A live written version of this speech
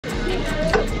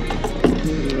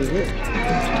Fish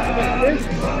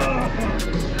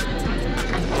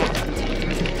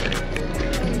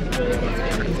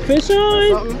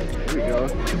on! Here we go.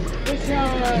 Fish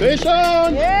on! Fish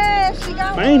on! Yeah, she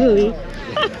got Finally.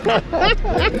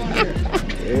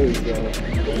 There you go.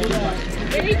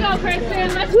 There you go,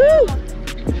 Kristen. Let's Woo!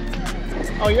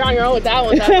 Oh, you're on your own with that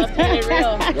one. That's really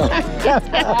real.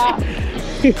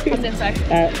 Come this way.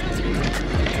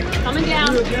 Coming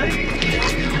down.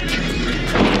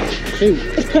 Shoot.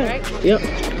 Right? Yep.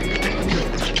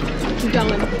 Keep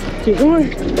going. Keep going.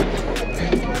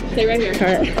 Stay right here. All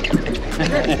right.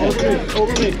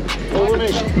 Over me. Over me.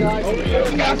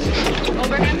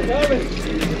 Over him.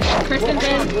 Kristen's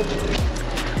in.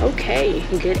 Okay,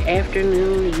 good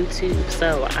afternoon, YouTube.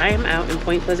 So I am out in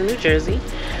Point Pleasant, New Jersey.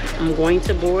 I'm going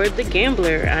to board the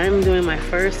Gambler. I'm doing my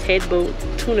first headboat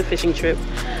tuna fishing trip.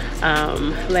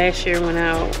 Last year went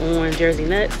out on Jersey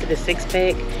Nuts, did a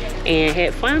 6-pack and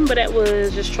had fun, but that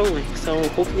was just trolling. So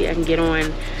hopefully I can get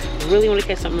on. Really want to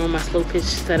catch something on my slow pitch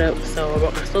setup. So I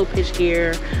brought my slow pitch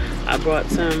gear. I brought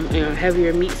some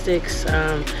heavier meat sticks,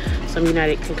 some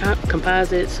United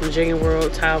Composites, some Jigging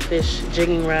World tile fish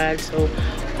jigging rods. So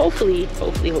hopefully I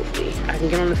can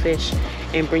get on the fish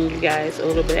and bring you guys a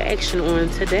little bit of action on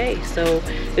today. So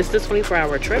this is a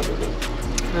 24-hour trip.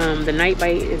 The night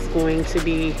bite is going to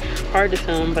be hard to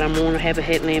film, but I'm going to have a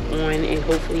headlamp on and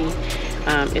hopefully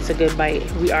it's a good bite.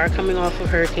 We are coming off of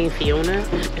Hurricane Fiona.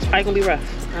 It's probably gonna be rough.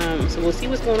 So we'll see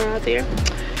what's going on out there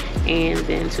and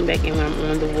then tune back in when I'm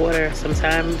on the water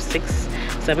sometime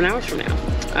 6-7 hours from now.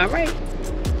 All right.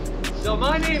 So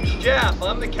my name's Jeff.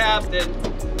 I'm the captain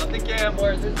of the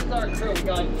Gambler. This is our crew. We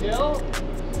got Jill,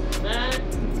 Matt,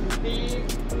 Steve,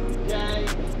 Jay,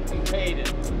 and Hayden.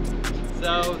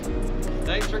 So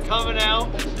thanks for coming out,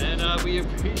 and we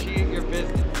appreciate your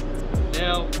business.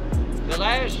 Now, the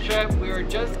last trip we were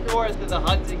just north of the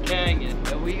Hudson Canyon,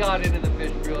 and we got into the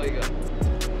fish really good.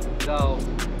 So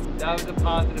that was a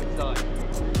positive sign.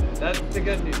 That's the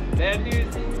good news. Bad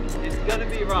news, it's gonna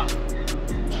be rough.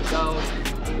 So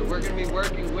we're gonna be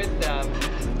working with them,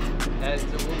 and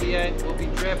so we'll be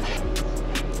drifting.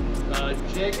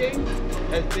 Jigging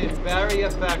has been very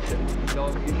effective. So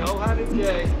if you know how to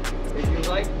jig, if you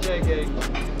like jigging,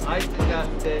 I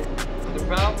suggest it. The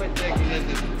problem with jigging is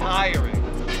it's tiring,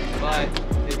 but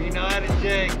if you know how to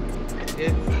jig,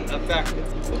 it's effective.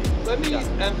 Let me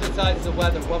emphasize the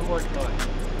weather one more time.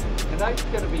 Tonight's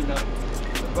gonna be nice.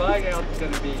 The ride out's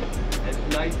gonna be as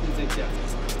nice as it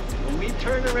gets. When we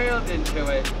turn around into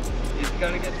it, it's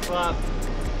gonna get sloppy.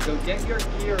 So get your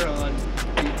gear on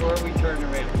before we turn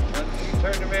around. Once we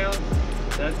turn around,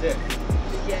 that's it.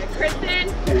 Yeah, Kristen.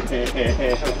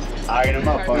 Eyeing him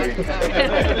up, buddy.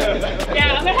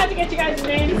 Yeah, I'm gonna have to get you guys'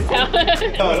 names. So.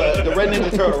 The red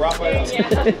ninja turtle, rock right out. Yeah.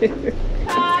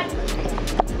 Todd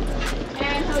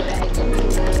and Jose.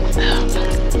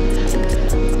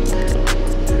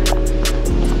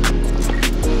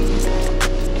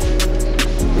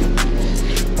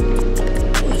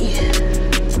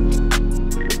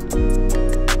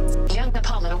 Young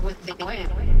Apollo with the win.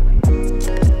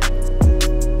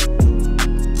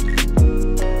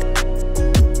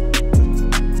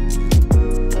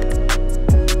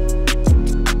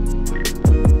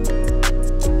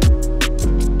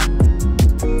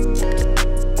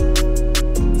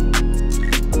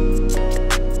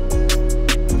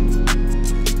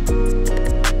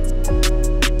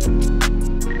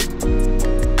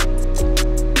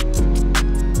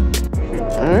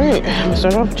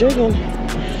 Start off jigging.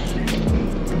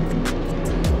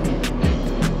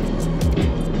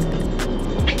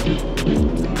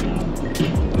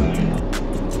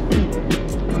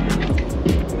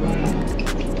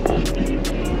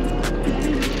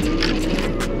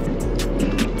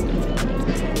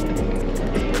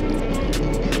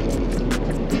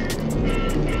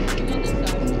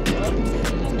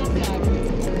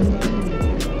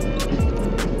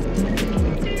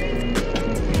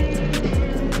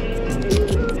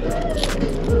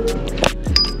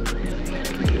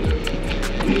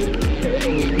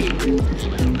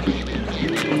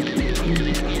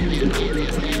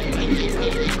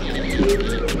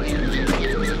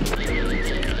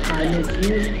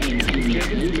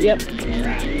 Yep.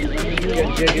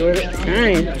 Jiggy with it.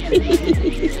 Fine.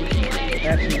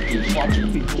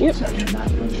 Yep.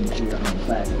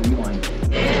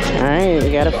 Alright, we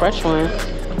got a fresh one.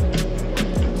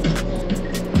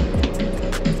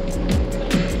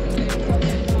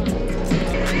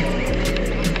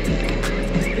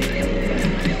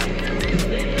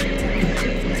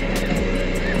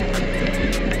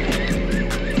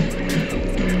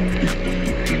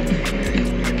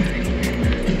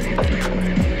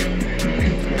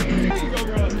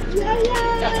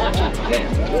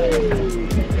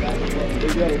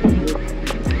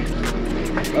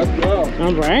 Let's go.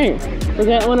 All right. Was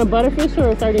that on a butterfish or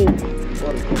a sardine?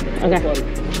 Okay.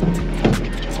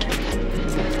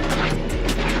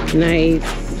 Nice.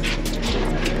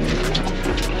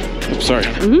 Sorry.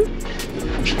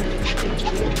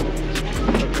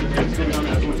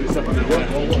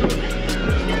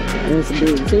 That's a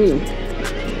big tuna.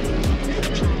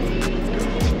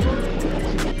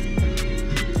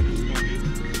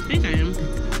 I think I am.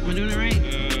 Am I doing it right?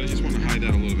 You just want to hide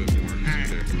that a little bit more. Alright,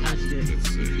 let's do it. Let's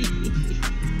see.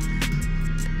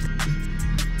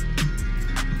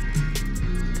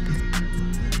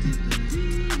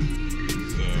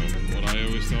 So, what I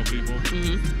always tell people,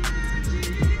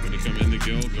 when you come in the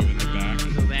gill, go in the back. Go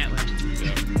that way.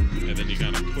 Yep. And then you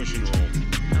kind of push and roll.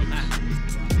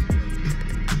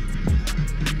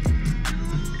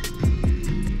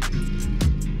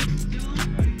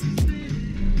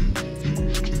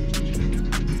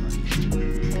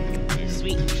 Okay.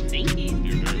 Sweet. Thank you.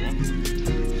 You're very welcome.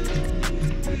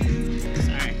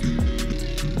 Sorry.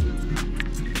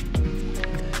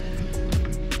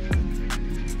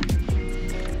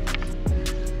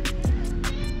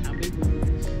 How big was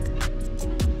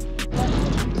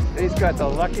He's got the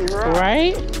lucky this? rock.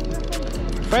 Right?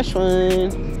 Fresh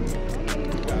one.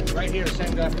 Right here,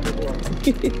 same guy from before.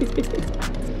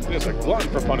 You're just a glutton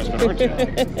for punishment, aren't you?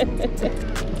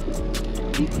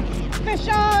 Fish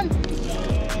on!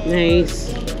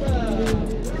 Nice.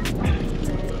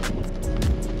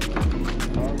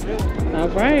 All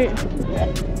right.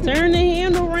 Turn the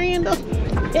handle, Randall.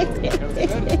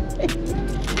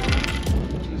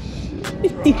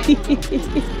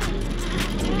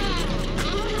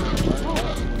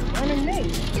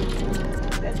 Underneath.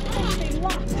 That's probably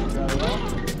locked.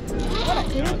 What a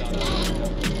kid.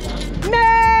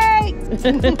 Mate!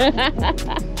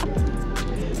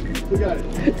 We got it.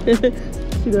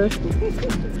 She does.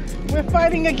 We're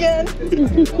fighting again.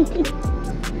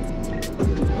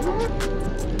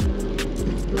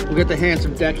 We'll get the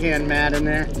handsome deckhand Matt in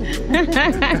there. There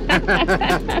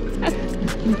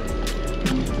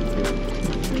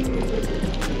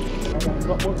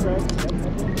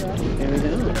we go.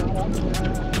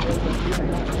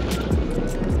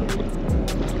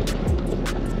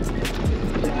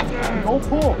 Go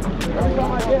pull.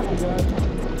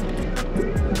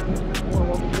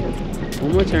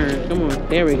 One more turn. Come on.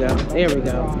 There we go. There we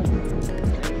go.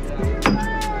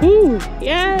 Woo!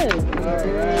 Yes!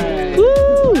 Alright.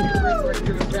 Woo!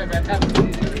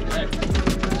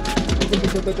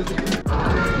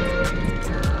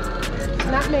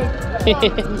 Not me.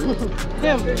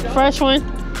 Him. Fresh one.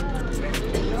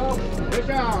 Fish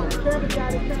on.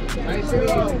 Nice and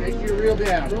easy. Make you reel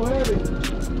down.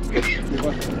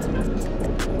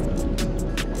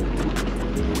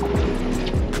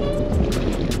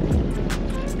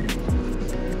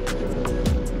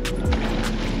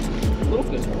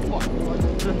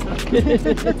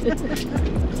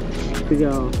 Good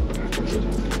go.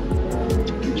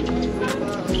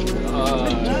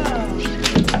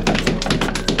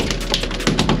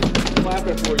 Clap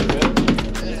it for you, man.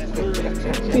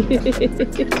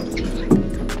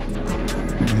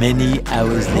 Many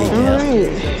hours later. Alright.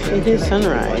 It is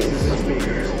sunrise.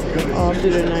 All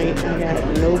through the night, I got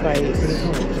no bites.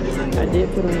 I did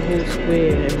put on a whole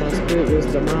squid and my squid was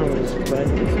demolished, but I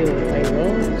didn't feel like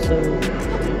raw, so I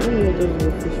don't know what those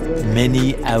little fish were. Many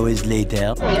hours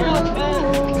later.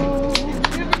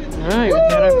 Alright, we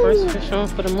got our first fish on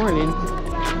for the morning.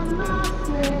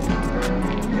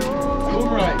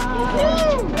 Move right.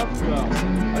 Let's go. I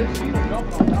see them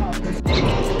jumping on top.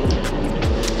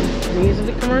 These are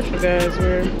the commercial guys.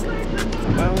 We're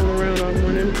following around all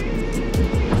morning.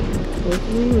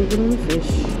 Hopefully we'll get on the fish.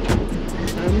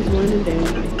 Time is winding down.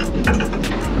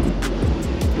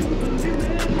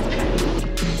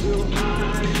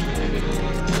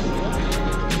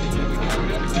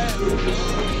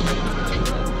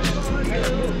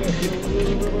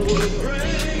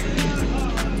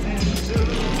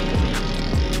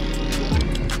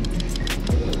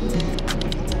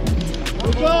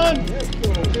 We're done. About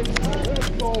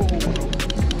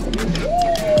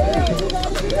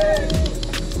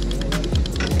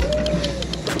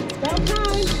time.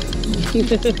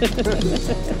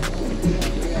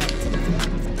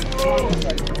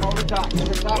 Over top.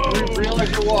 Reel as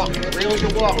you're walking. Reel as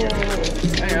you're walking.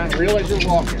 Hang on. Reel as you're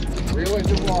walking. Reel as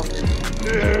you're walking.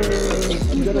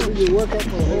 I'm gonna do your workout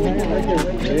for a whole hand right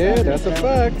here. Yeah, that's a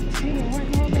fact.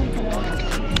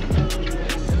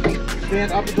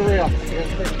 Stand up at the rail.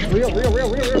 Reel.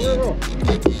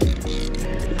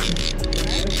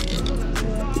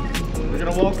 We're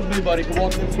gonna walk with me, buddy. Go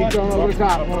walk this way. Keep going over the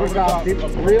top. Over the top. Keep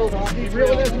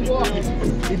real as you walk.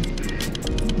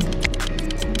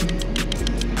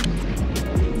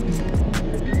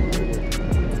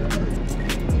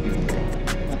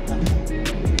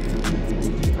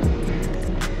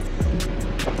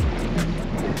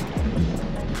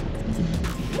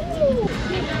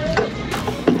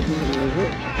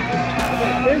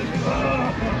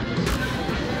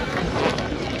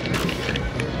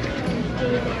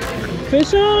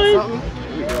 Fish on!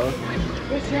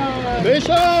 Fish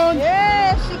on!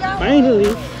 Yeah, she got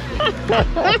Finally.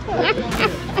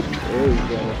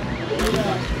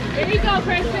 Here you go,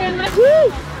 Kristen. Let's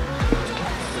woo!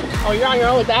 Oh, you're on your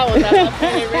own with that one. That's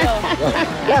very real.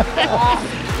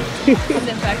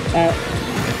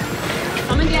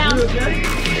 Coming down.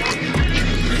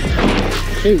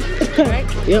 Shoot. Right?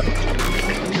 Yep.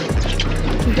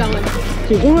 Keep going.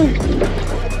 Keep going.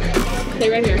 Stay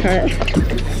right here. All right.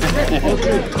 Over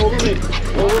him.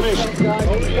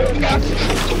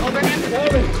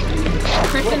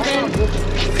 Kristen, Ben.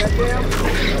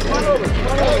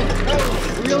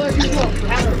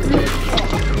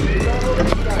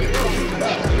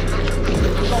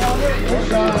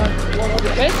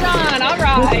 Fish on, all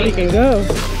He right. can go.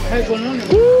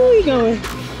 Woo, he going.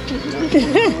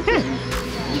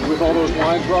 With all those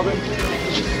lines rubbing,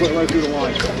 split right through the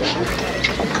line.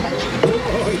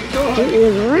 He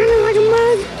is running like a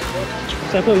mug.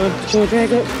 So I put my short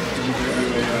drag up.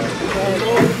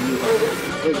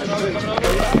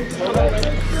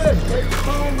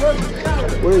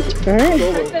 Where is it? All right.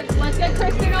 Let's get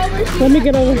Kristen over. Let me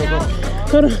get over.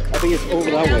 Hold on. I think it's over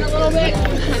that Down way. a little bit.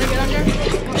 Trying to get under.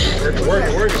 Work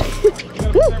it.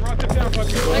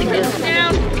 Let Kristen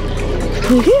down.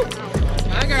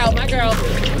 My girl.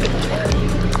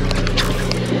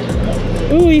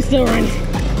 Ooh, he's still running.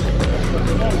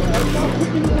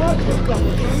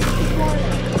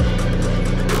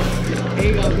 There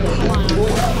you go. Come on.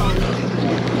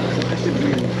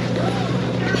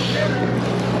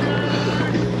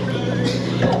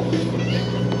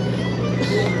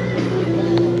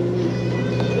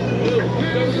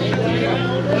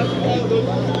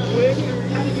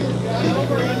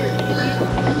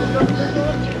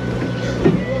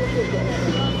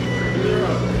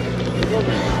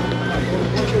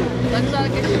 Let's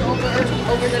get you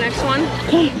over the next one.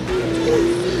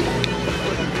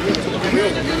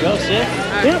 Go, sit.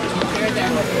 Yep. Right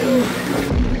there.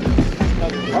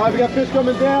 All right, we got fish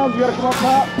coming down. You gotta come up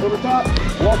top, over top.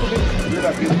 Walk with me. You're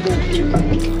not beautiful.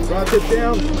 Drop it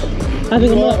down. I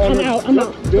think I'm out. I'm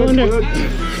out. Go under. Good. Here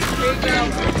you go.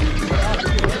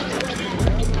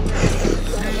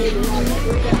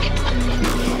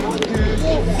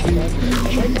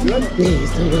 Yeah,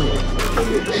 he's still going.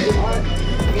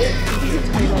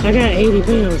 I got 80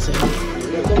 pounds. So.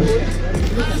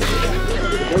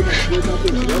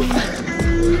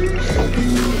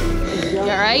 You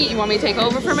alright? You want me to take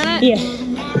over for a minute? Yeah.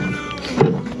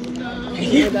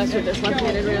 That's with this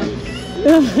left-handed reel.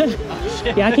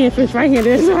 Yeah, I can't fish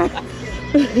right-handed.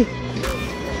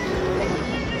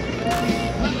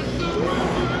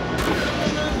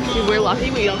 Dude, we're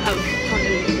lucky we don't have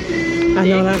fucking. I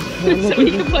know that. So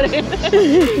we can put it in.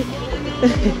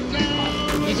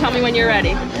 You tell me when you're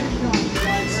ready.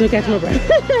 Still catch my breath.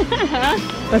 Huh?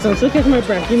 That's all. Still catch my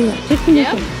breath. Give me like 15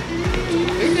 Yep. minutes.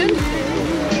 You're good.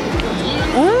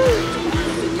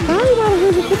 Probably about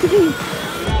 150 pounds.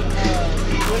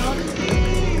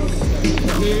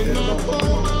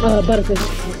 Butterfish.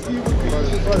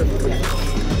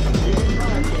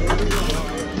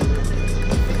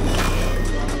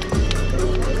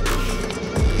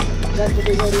 That's what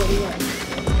they go the other way.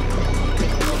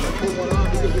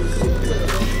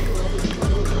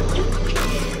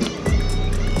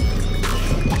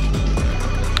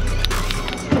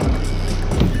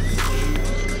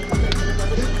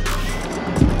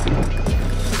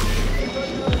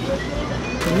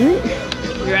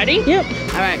 You ready? Yep.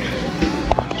 All right.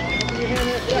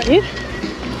 Yep.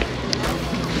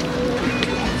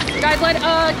 You guys let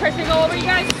Kristen go over, you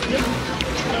guys?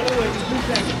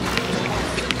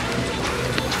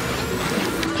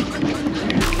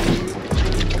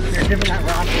 Here, give me that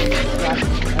rock.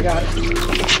 I got it.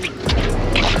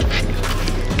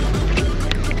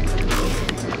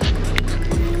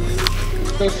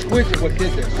 Those squids are what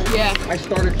did this. Yeah. I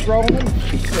started throwing them.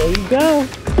 There you go.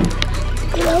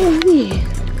 That was me.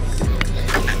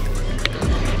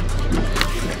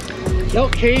 Yo,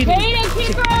 Katie. Katie,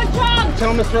 keep her on top.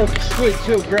 Tell him to throw a squid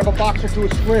too. Grab a box or two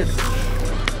of squid.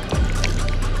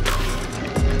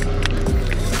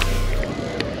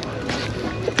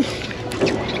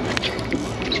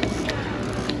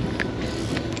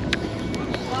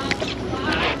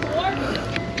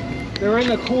 They're in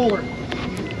the cooler.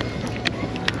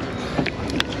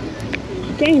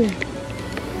 Gaining.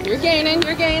 You're gaining,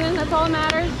 that's all that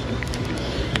matters.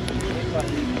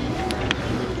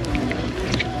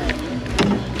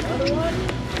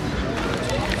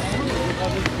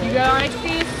 You good, alright,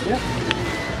 Steve? Yep.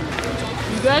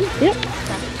 You good? Yep.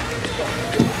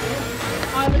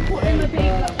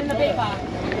 In the bait box.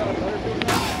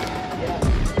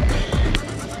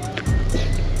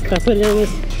 Can I put it in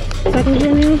this second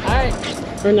gear now? Alright,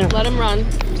 Or no? let him run.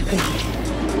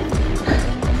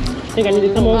 Think I need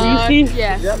to come over you, Steve?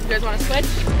 Yeah. Yep. You guys want to switch?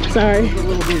 Sorry. It's a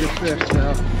little bigger fish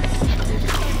now.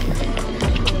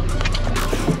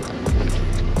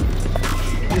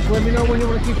 Just let me know when you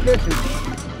want to keep fishing.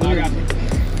 I got you.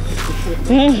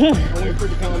 I'll wait for it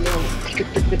to calm down.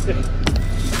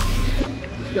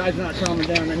 This guy's not calming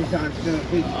down anytime soon.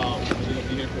 He's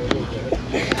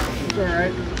it's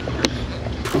alright.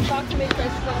 Talk to me,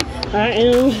 Chris.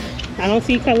 I don't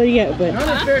see color yet, but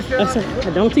Another fish out. I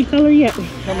don't see color yet.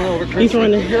 Coming over, Chris. He's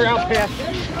running. You're out past.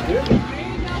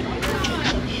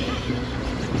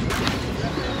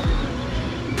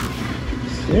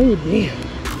 Oh,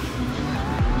 damn.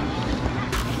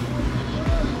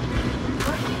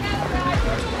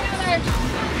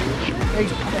 Hey,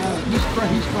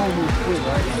 he's trying to move too,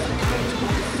 right?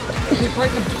 He's right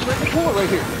in the cooler right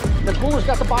here. The cooler's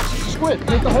got the boxes of squid.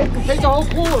 Take the whole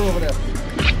cooler over there.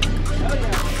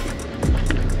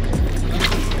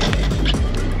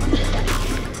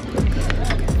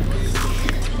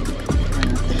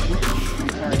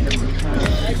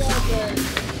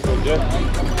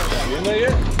 You in there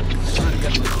yet?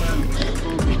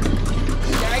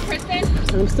 You alright, Kristen?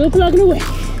 I'm still plugging away.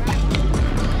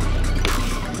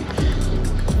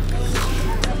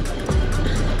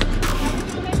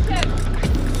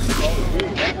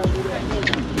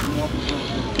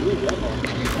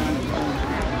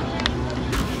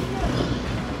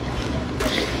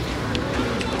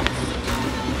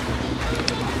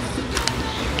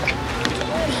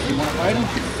 You want to fight him?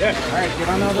 Yeah. All right, get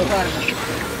on the other side of him.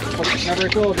 Remember I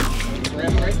told you.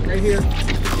 Right here.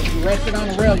 If you rest it on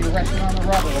the rail, you're resting on the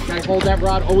rubber, okay? Hold that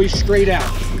rod always straight out.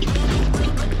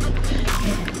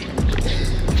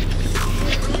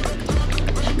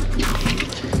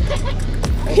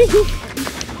 You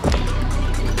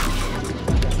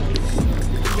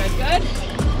guys good?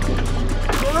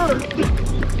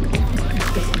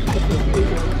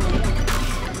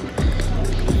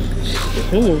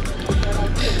 Ooh.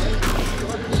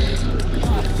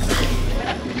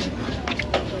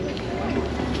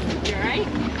 You alright?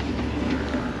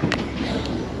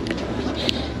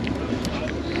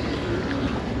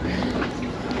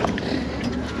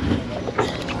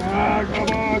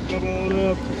 Come on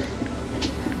up.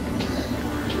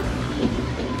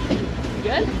 You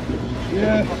good?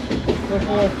 Yeah. Go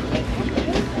for it.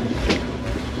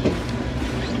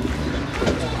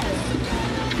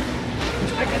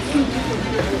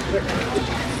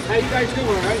 How you guys doing,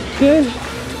 all right? Good.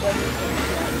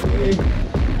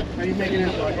 How you making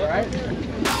out, bud, all right?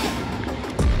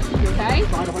 You okay?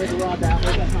 Try to hold the rod that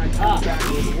way. That's nice.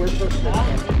 Where's first?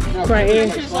 No, Right here.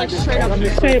 Just like straight up.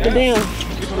 Straight up and down.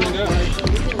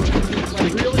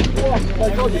 Really cool.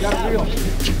 Like, oh, you got a reel.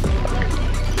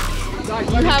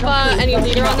 You have any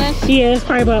leader on this? Yeah, it's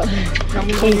probably about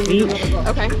 20 feet.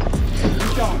 Okay.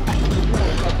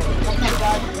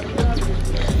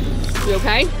 You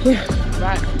okay? Yeah.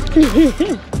 Right. Killing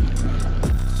it.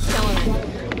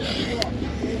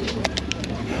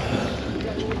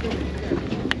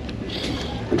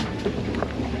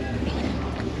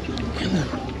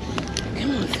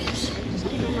 Come on, fish.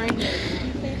 Come right here.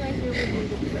 Stay right here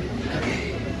with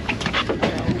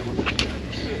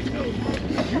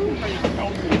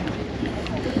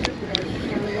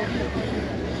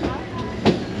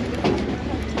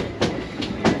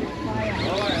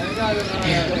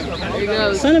There he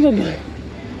goes. Son of a gun.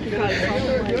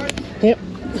 Yep.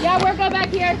 Yeah, we're good back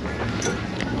here.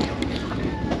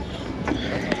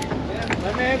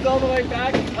 My man's all the way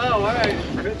back. Oh, all right.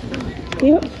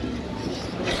 Yep.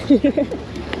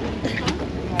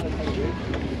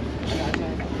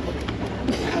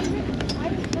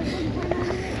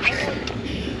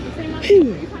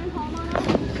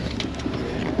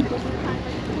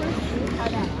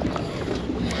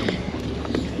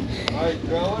 All right,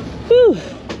 going. Whew.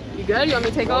 You good? You want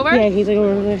me to take over? Yeah, he's like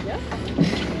over there.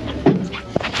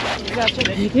 Gotcha.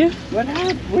 Thank you. What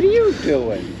happened? What are you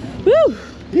doing? Woo!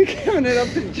 You giving it up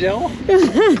to Jill?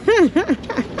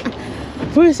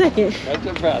 For a second. That's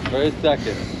a breath. For a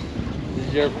second. This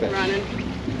is your fish. Running.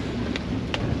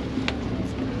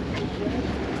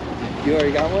 You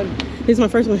already got one? This is my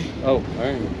first one. Oh, all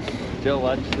right. Jill,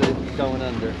 watch this going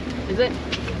under. Is it?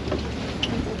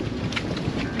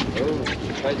 Oh,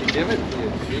 tried to give it to you.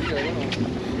 See, I don't know.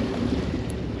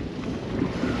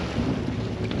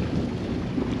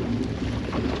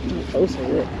 Close to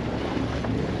it.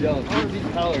 Yellow, turn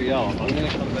deep color yellow. I'm gonna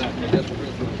come back. I got the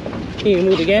first Can you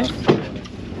move the gas?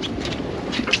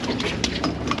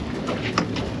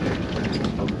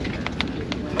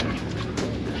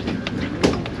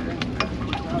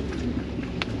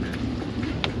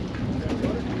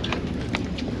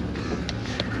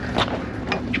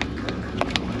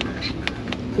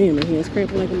 Man, my hand's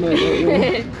cramping like a mug right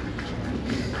now.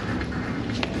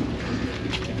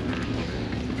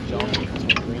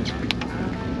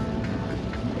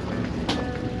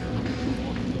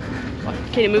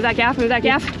 Can you move that gaff? Move that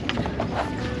gaff.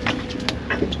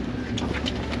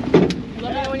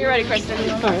 Let me know when you're ready, Kristen.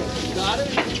 All right. Got it?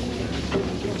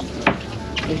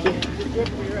 Thank you. You're good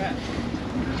where you're at.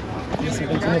 Yes, I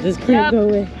can tell this cramp go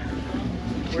away.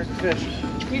 Where's the fish?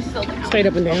 He's still down. Straight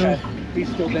up and down. Okay. He's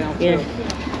still down. Yeah. Too.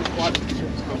 Just watch the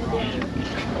fish come around.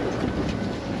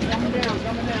 Coming down,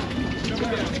 coming down.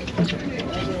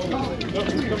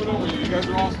 Coming over. You guys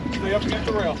are all stay up against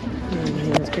the rail. Oh, my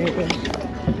hand's cramping.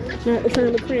 Not the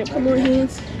time to cramp. Come on,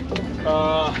 hands.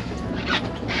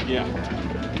 Yeah.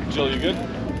 Jill, you good?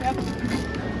 Yep.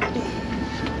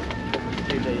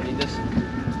 Okay, you need this?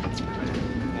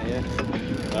 Not yet.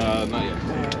 Not yet.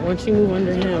 All right, once you move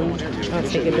under him, I'll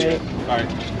take it back. All right.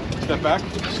 Step back.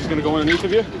 She's gonna go underneath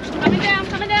of you. Coming down,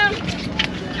 coming down.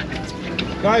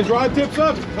 Guys, rod tips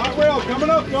up. Hot rail coming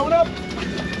up, coming up.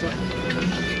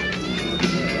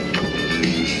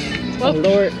 Oh,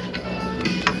 Lord.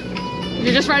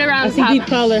 You're just right around I the see top. deep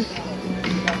color.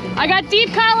 I got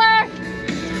deep color.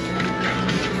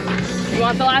 You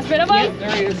want the last bit of it?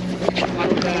 There he is.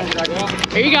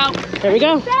 Here you go. There we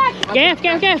go. Gaff,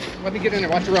 gaff, gaff. Let me get in there.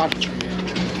 Watch the rod.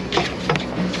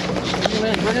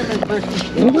 Bring him in,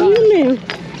 Kristen. What are you now?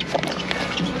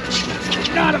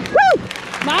 Got him. Woo!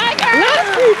 My girl. Let's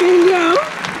freaking go.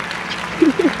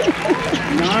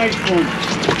 Nice one.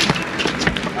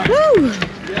 Woo!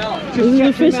 Yeah. This is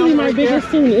officially my biggest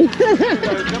tuna.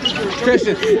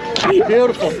 Kristen,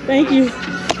 beautiful. Thank you.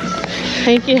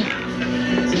 Thank you.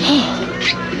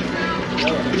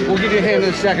 We'll give you a hand in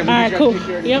a second. All right, cool.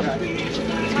 Yep.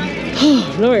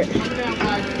 Oh, Lord.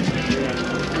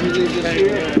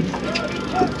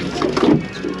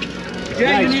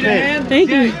 Jay, you need a hand? Thank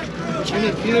you.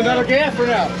 You need another gaff or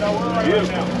no?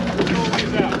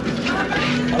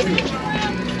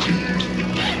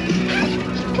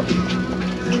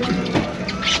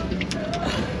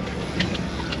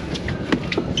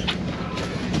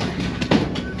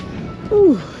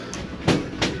 Ooh.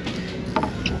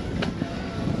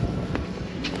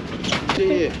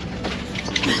 Yeah.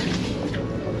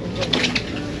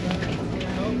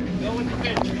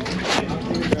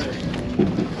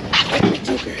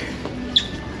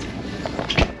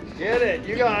 Get it,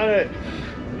 you got it.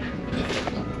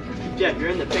 Jeff, you're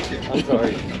in the picture. I'm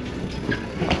sorry.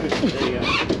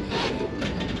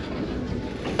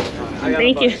 There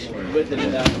you go. Thank you.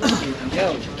 Yo,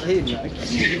 kid, I can't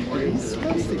see where he's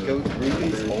supposed to go through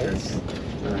these holes.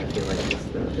 I feel like it's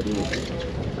the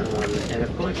and of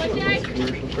course, one of the most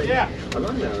commercial things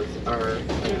among those are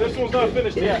This one's not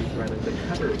finished yet. rather the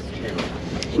covers channel.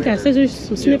 You got scissors,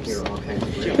 some snips. Hear all kinds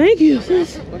of Thank you,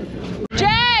 sis.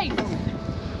 Jay.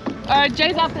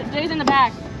 Jay's in the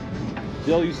back.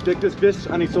 Jill, you stick this fish.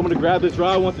 I need someone to grab this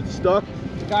rod once it's stuck.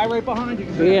 The guy right behind you.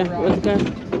 Yeah, what's that?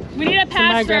 We need a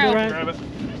pass Somebody grab a through. rod. Grab it.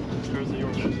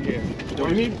 What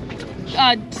do you need?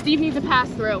 Steve needs a pass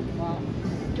through.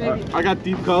 I got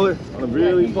deep color. I'm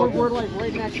really fucking. We're like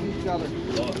right next to each other.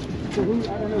 So who, I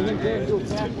don't know who can do a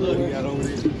pass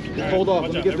through. Hold off.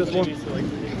 Let me get this one.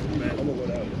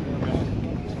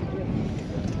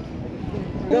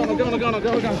 Go.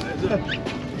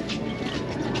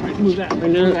 Move that.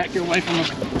 Move Get away from him.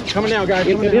 Coming now, guys.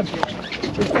 Yep, Coming yep, now.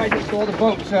 This guy just stole the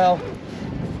boat, so.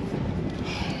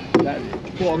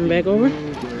 Come back over.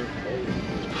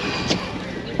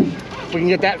 If we can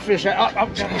get that fish out.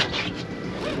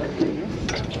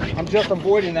 I'm just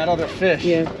avoiding that other fish.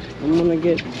 Yeah, I'm gonna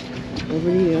get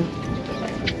over here.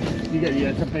 Yeah,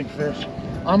 it's a big fish.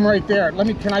 I'm right there.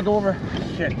 Can I go over?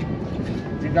 Shit.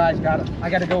 You guys got it. I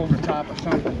gotta go over the top or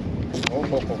something.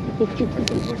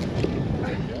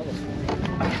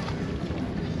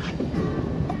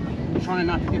 I'm trying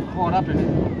not to get caught up in it.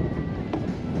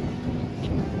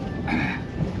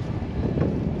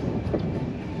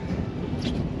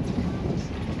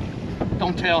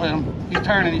 Don't tail him. He's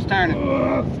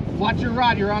turning. Watch your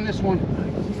rod, you're on this one.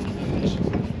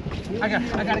 I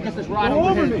gotta get this rod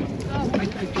over me.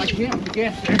 I can't with the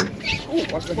gas there. Oh,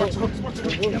 watch the hooks.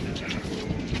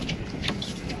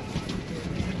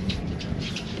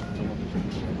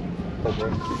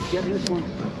 Get this one.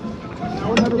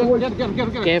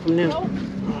 Get him now.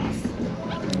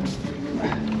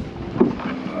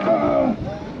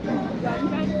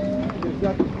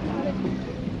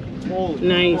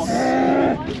 Nice.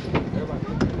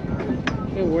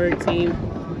 Good work, team.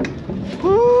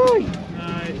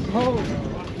 Nice.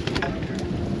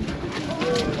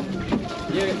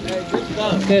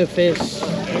 Good fish.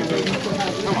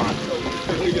 Come on.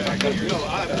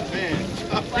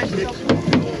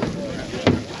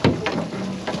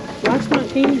 Watch my,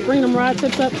 can you bring them rod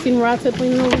tips up? See them rod tips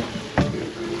leaning over?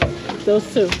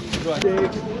 Those two.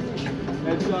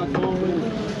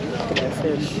 That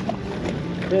fish.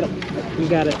 Hit him. You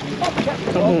got it.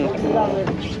 Come on.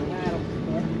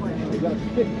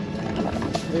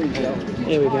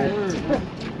 There we go.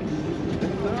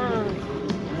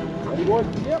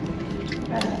 Yep.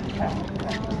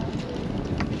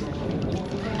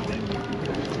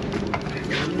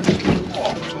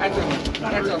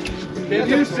 Did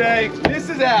you say this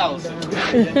is ours?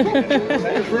 That's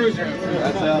a cruiser.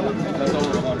 That's out. That's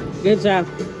over 100. Good job.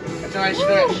 That's a nice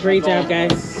fish. Great job,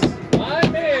 guys. My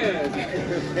man.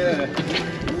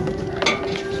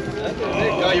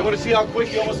 You want to see how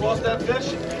quick you almost lost that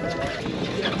fish?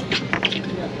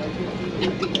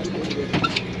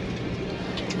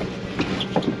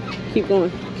 Keep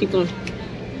going. Keep going.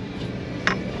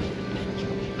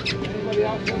 Anybody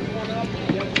else want one up?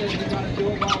 You gotta do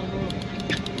it while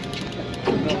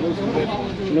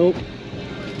Nope.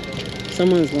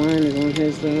 Someone's line is on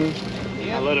his though.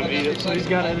 I let him eat it, so he's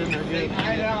got it in there good.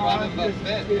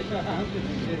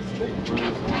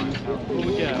 What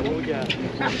we got? What we got?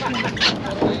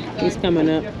 He's coming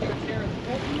up.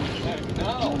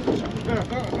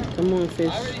 Come on,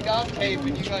 fish. I already got paid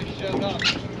when you guys showed up.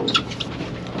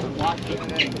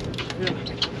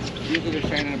 Usually they're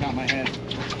saying about my head.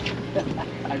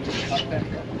 I just cut that.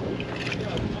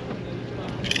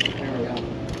 There we go.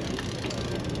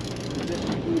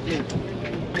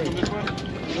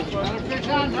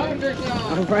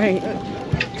 All right.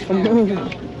 Come on.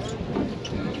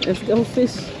 Let's go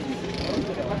fish.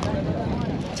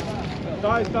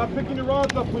 Guys, stop picking your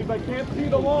rods up, please. I can't see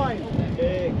the line.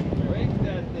 Big. Break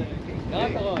that thing.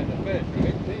 Not the line, the fish.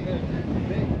 Big. Big.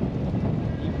 Big.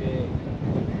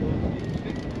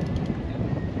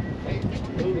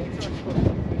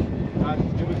 Guys,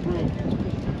 do it through.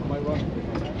 My run.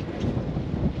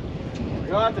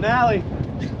 Go out to the alley.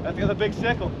 That's the other big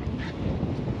sickle.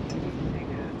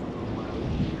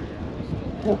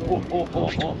 He don't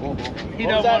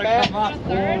want to come up.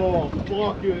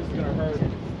 Oh, fuck you. This is going to hurt.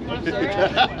 You want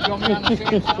me on the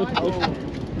same side? Oh, it's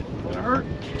going to hurt.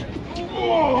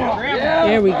 Oh, yeah.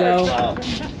 There we go. Got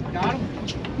him?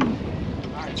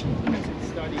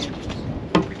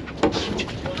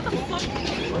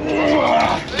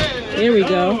 There we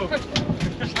go.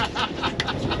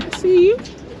 See you.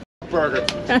 Burger.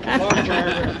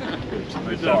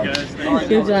 Good job, guys.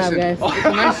 Good job, guys.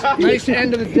 Nice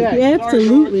end of the day. Yeah,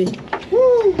 absolutely.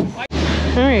 Woo.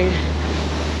 All right.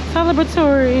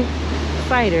 Celebratory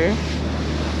fighter.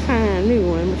 Kind of new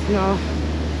one, but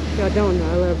y'all don't know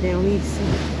I love down east.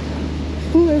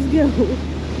 So let's go.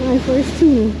 My first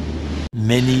tuna.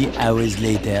 Many hours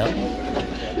later.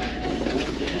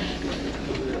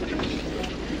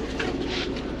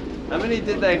 How many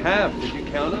did they have? Did you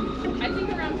count them? I think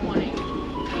around 20.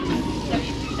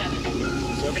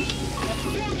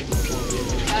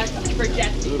 72. For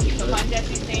Jesse. So on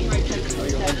Jesse's name right there.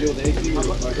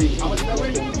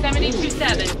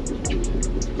 72.7.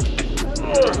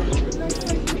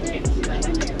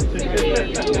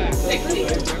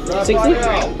 60?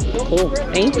 Cool.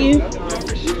 Thank you.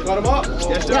 Cut him up.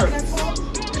 Yes, sir.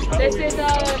 This is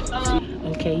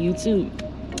Okay, YouTube.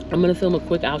 I'm gonna film a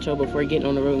quick outro before getting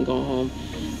on the road and going home.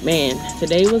 Man,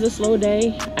 today was a slow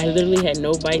day. I literally had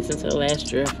no bites until the last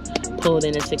drift. Pulled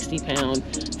in a 60-pound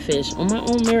fish on my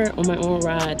own merit, on my own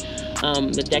rod.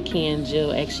 The deckhand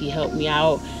Jill actually helped me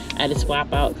out. I had to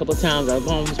swap out a couple times. I was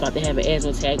almost about to have an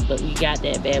asthma attack, but we got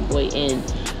that bad boy in.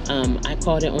 I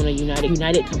caught it on a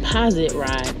United composite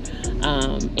rod,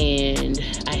 and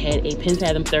I had a Penn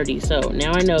Fathom 30. So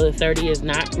now I know the 30 is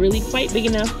not really quite big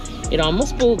enough. It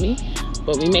almost fooled me,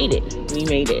 but we made it. We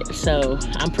made it. So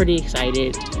I'm pretty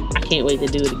excited. I can't wait to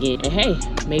do it again. And hey,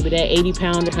 maybe that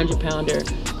 80-pounder, 100-pounder,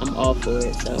 I'm all for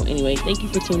it. So anyway, thank you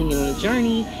for tuning in on the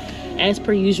journey. As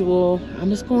per usual, I'm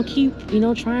just gonna keep,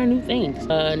 trying new things.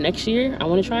 Next year, I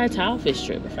wanna try a tile fish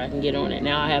trip if I can get on it.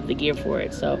 Now I have the gear for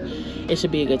it, so it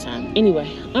should be a good time. Anyway,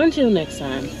 until next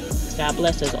time, God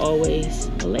bless as always.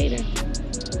 Later.